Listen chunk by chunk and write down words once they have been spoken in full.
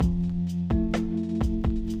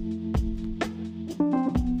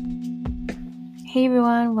Hey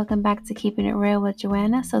everyone, welcome back to Keeping It Real with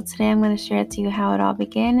Joanna. So today I'm going to share to you how it all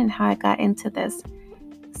began and how I got into this.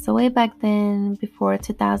 So way back then, before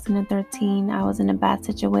 2013, I was in a bad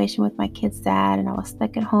situation with my kid's dad and I was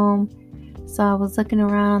stuck at home. So I was looking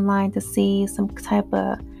around online to see some type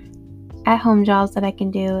of at-home jobs that I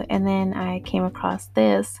can do, and then I came across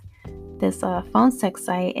this phone sex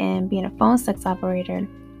site and being a phone sex operator.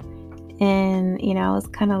 And I was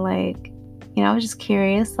kind of like, I was just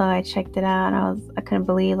curious, so I checked it out, and I couldn't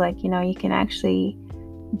believe, like, you can actually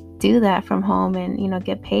do that from home and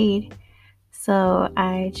get paid. So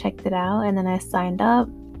I checked it out, and then I signed up,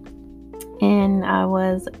 and I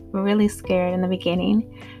was really scared in the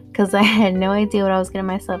beginning because I had no idea what I was getting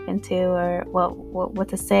myself into, or what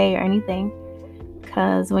to say or anything.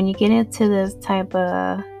 Because when you get into this type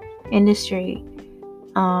of industry,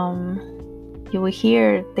 you will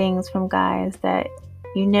hear things from guys that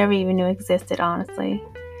you never even knew existed, honestly.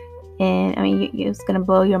 And I mean, it's going to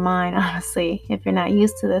blow your mind, honestly, if you're not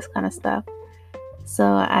used to this kind of stuff. So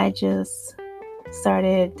I just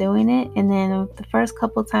started doing it. And then the first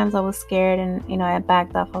couple times I was scared and, I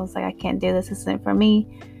backed off. I was like, I can't do this. This isn't for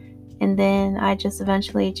me. And then I just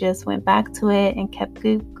eventually just went back to it and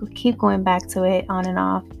keep going back to it on and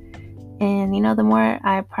off. And, the more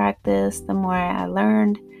I practiced, the more I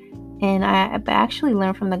learned. And I actually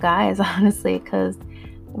learned from the guys, honestly, because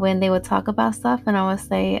when they would talk about stuff and I would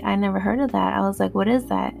say, I never heard of that. I was like, what is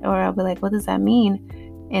that? Or I'll be like, what does that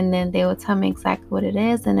mean? And then they would tell me exactly what it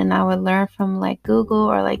is. And then I would learn from like Google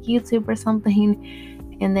or like YouTube or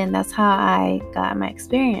something. And then that's how I got my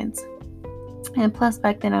experience. And plus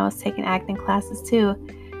back then I was taking acting classes too.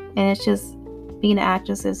 And it's just, being an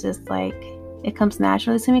actress is just like, it comes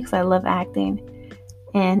naturally to me because I love acting.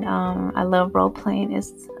 And I love role playing.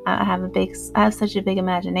 I have such a big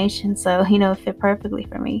imagination, so it fit perfectly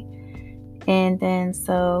for me. And then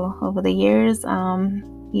so over the years,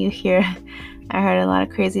 you hear, I heard a lot of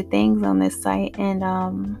crazy things on this site,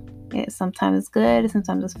 and sometimes it's good,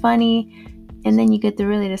 sometimes it's funny, and then you get the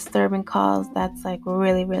really disturbing calls that's like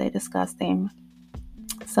really, really disgusting.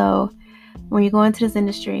 So when you go into this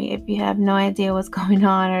industry, if you have no idea what's going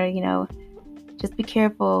on, or just be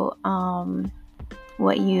careful.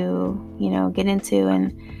 What you get into.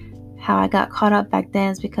 And how I got caught up back then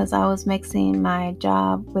is because I was mixing my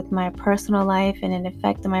job with my personal life, and it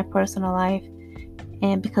affected my personal life.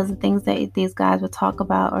 And because of things that these guys would talk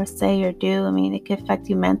about or say or do, I mean, it could affect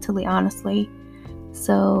you mentally, honestly.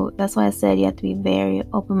 So that's why I said you have to be very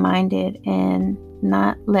open-minded and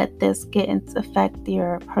not let this affect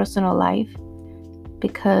your personal life,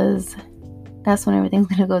 because that's when everything's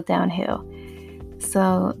going to go downhill.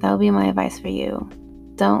 So that would be my advice for you.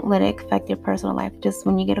 Don't let it affect your personal life. Just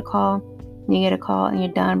when you get a call and you're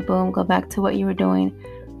done, boom, go back to what you were doing.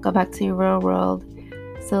 Go back to your real world.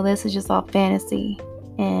 So this is just all fantasy,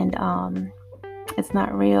 and it's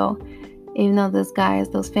not real. Even though those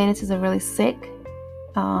fantasies are really sick,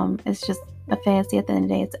 it's just a fantasy at the end of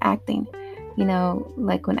the day. It's acting.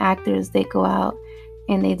 Like when actors, they go out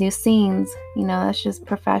and they do scenes, that's just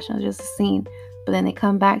professional, just a scene. But then they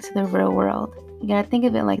come back to the real world. You gotta think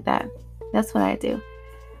of it like that. That's what I do.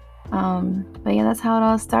 But yeah, that's how it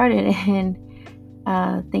all started. And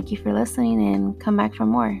thank you for listening, and come back for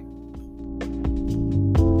more.